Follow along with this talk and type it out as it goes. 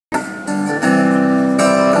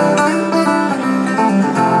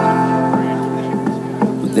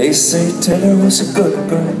They say Taylor was a good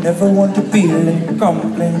girl, never want to be late,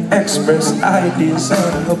 complain, express ideas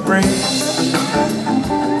on her break.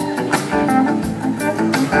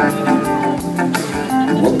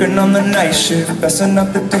 Working on the night shift, passing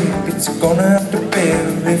up the tickets, gonna have to pay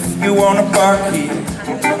her if you wanna park here.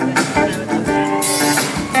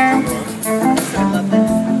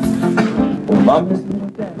 Mama's little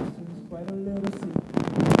dancing, quite a little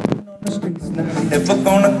secret on the streets now, never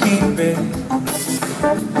gonna keep it.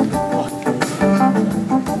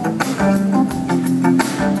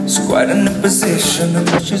 It's quite an imposition,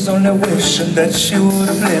 but she's only wishing that she would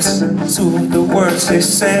have listened to the words they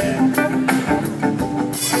said.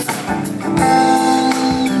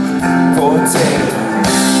 Poor Taylor,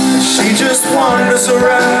 she just wanders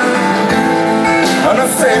around,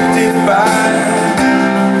 unaffected by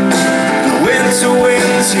the winter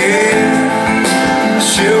winds here.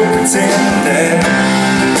 She'll pretend that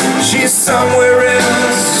she's somewhere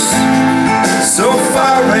else, so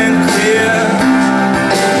far and clear,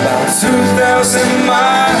 about 2,000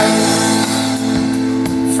 miles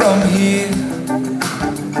from here.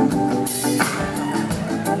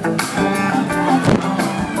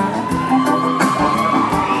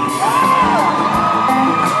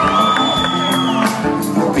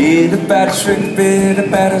 Bit of Patrick, bit of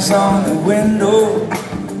batters on the window,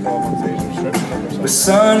 the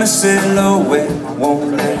sun is silhouette,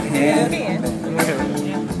 won't let him.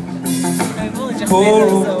 Poor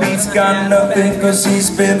old Pete's got nothing cause he's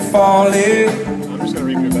been falling.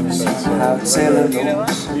 Somehow Taylor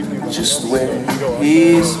knows just where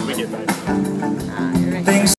he's been.